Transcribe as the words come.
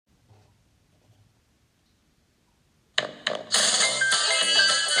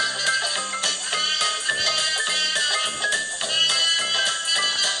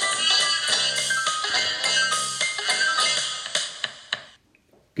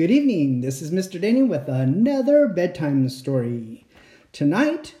Good evening. This is Mr. Danny with another bedtime story.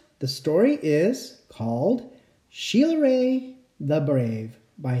 Tonight, the story is called Shelia Rae the Brave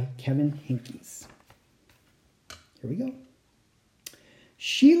by Kevin Henkes. Here we go.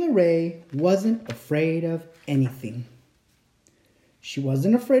 Shelia Rae wasn't afraid of anything. She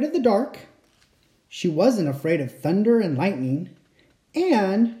wasn't afraid of the dark. She wasn't afraid of thunder and lightning.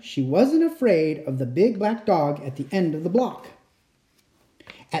 And she wasn't afraid of the big black dog at the end of the block.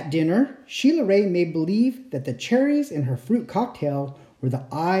 At dinner, Shelia Rae made believe that the cherries in her fruit cocktail were the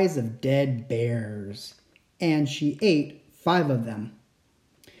eyes of dead bears, and she ate 5 of them.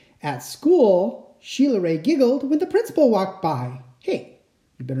 At school, Shelia Rae giggled when the principal walked by. Hey,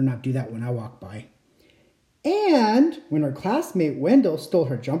 you better not do that when I walk by. And when her classmate Wendell stole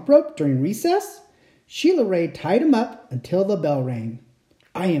her jump rope during recess, Shelia Rae tied him up until the bell rang.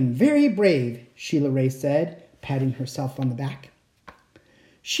 "I am very brave," Shelia Rae said, patting herself on the back.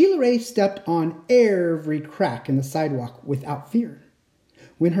 Shelia Rae stepped on every crack in the sidewalk without fear.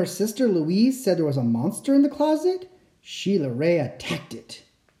 When her sister Louise said there was a monster in the closet, Shelia Rae attacked it.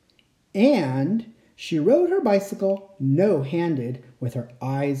 And she rode her bicycle no-handed with her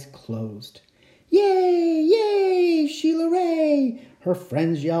eyes closed. "Yay! Yay! Shelia Rae!" her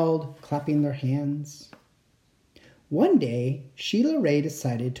friends yelled, clapping their hands. One day, Shelia Rae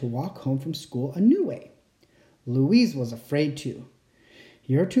decided to walk home from school a new way. Louise was afraid to.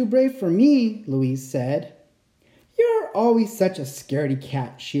 "You're too brave for me," Louise said. "You're always such a scaredy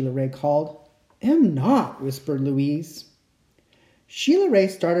cat," Shelia Rae called. "Am not," whispered Louise. Shelia Rae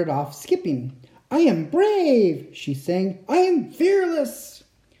started off skipping. "I am brave," she sang. "I am fearless."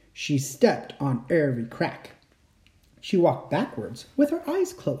 She stepped on every crack. She walked backwards with her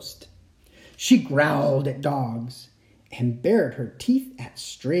eyes closed. She growled at dogs and bared her teeth at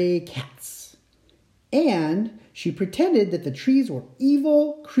stray cats. And she pretended that the trees were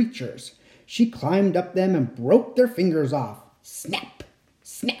evil creatures. She climbed up them and broke their fingers off. Snap,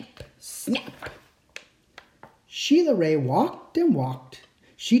 snap, snap. Shelia Rae walked and walked.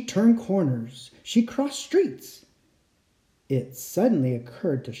 She turned corners. She crossed streets. It suddenly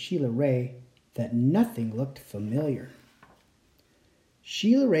occurred to Shelia Rae that nothing looked familiar.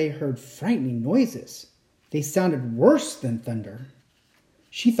 Shelia Rae heard frightening noises. They sounded worse than thunder.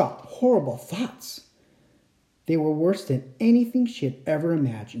 She thought horrible thoughts. They were worse than anything she had ever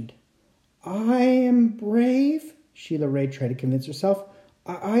imagined. "I am brave," Shelia Rae tried to convince herself.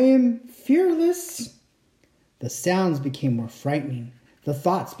 I am fearless." The sounds became more frightening. The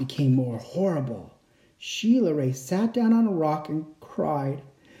thoughts became more horrible. Shelia Rae sat down on a rock and cried.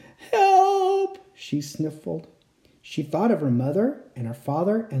 "Help!" she sniffled. She thought of her mother and her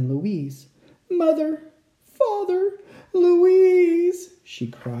father and Louise. "Mother, Father, Louise," she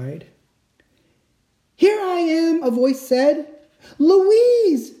cried. "Here I am," a voice said.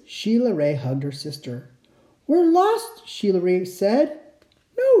 "Louise!" Shelia Rae hugged her sister. "We're lost," Shelia Rae said.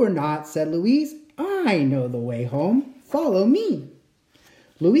 "No, we're not," said Louise. "I know the way home. Follow me."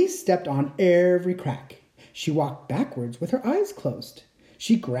 Louise stepped on every crack. She walked backwards with her eyes closed.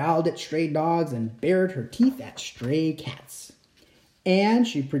 She growled at stray dogs and bared her teeth at stray cats. And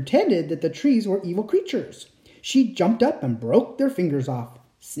she pretended that the trees were evil creatures. She jumped up and broke their fingers off.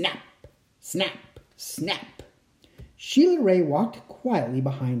 Snap, snap, snap. Shelia Rae walked quietly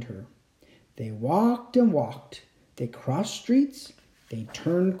behind her. They walked and walked. They crossed streets. They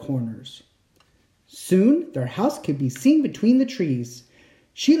turned corners. Soon their house could be seen between the trees.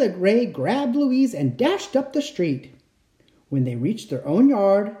 Shelia Rae grabbed Louise and dashed up the street. When they reached their own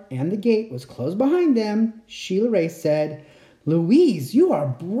yard and the gate was closed behind them, Shelia Rae said, "Louise, you are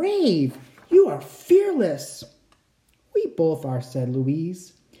brave. You are fearless." "We both are," said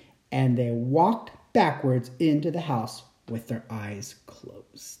Louise. And they walked backwards into the house with their eyes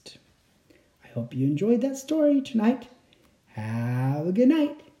closed. I hope you enjoyed that story tonight. Have a good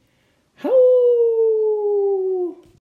night.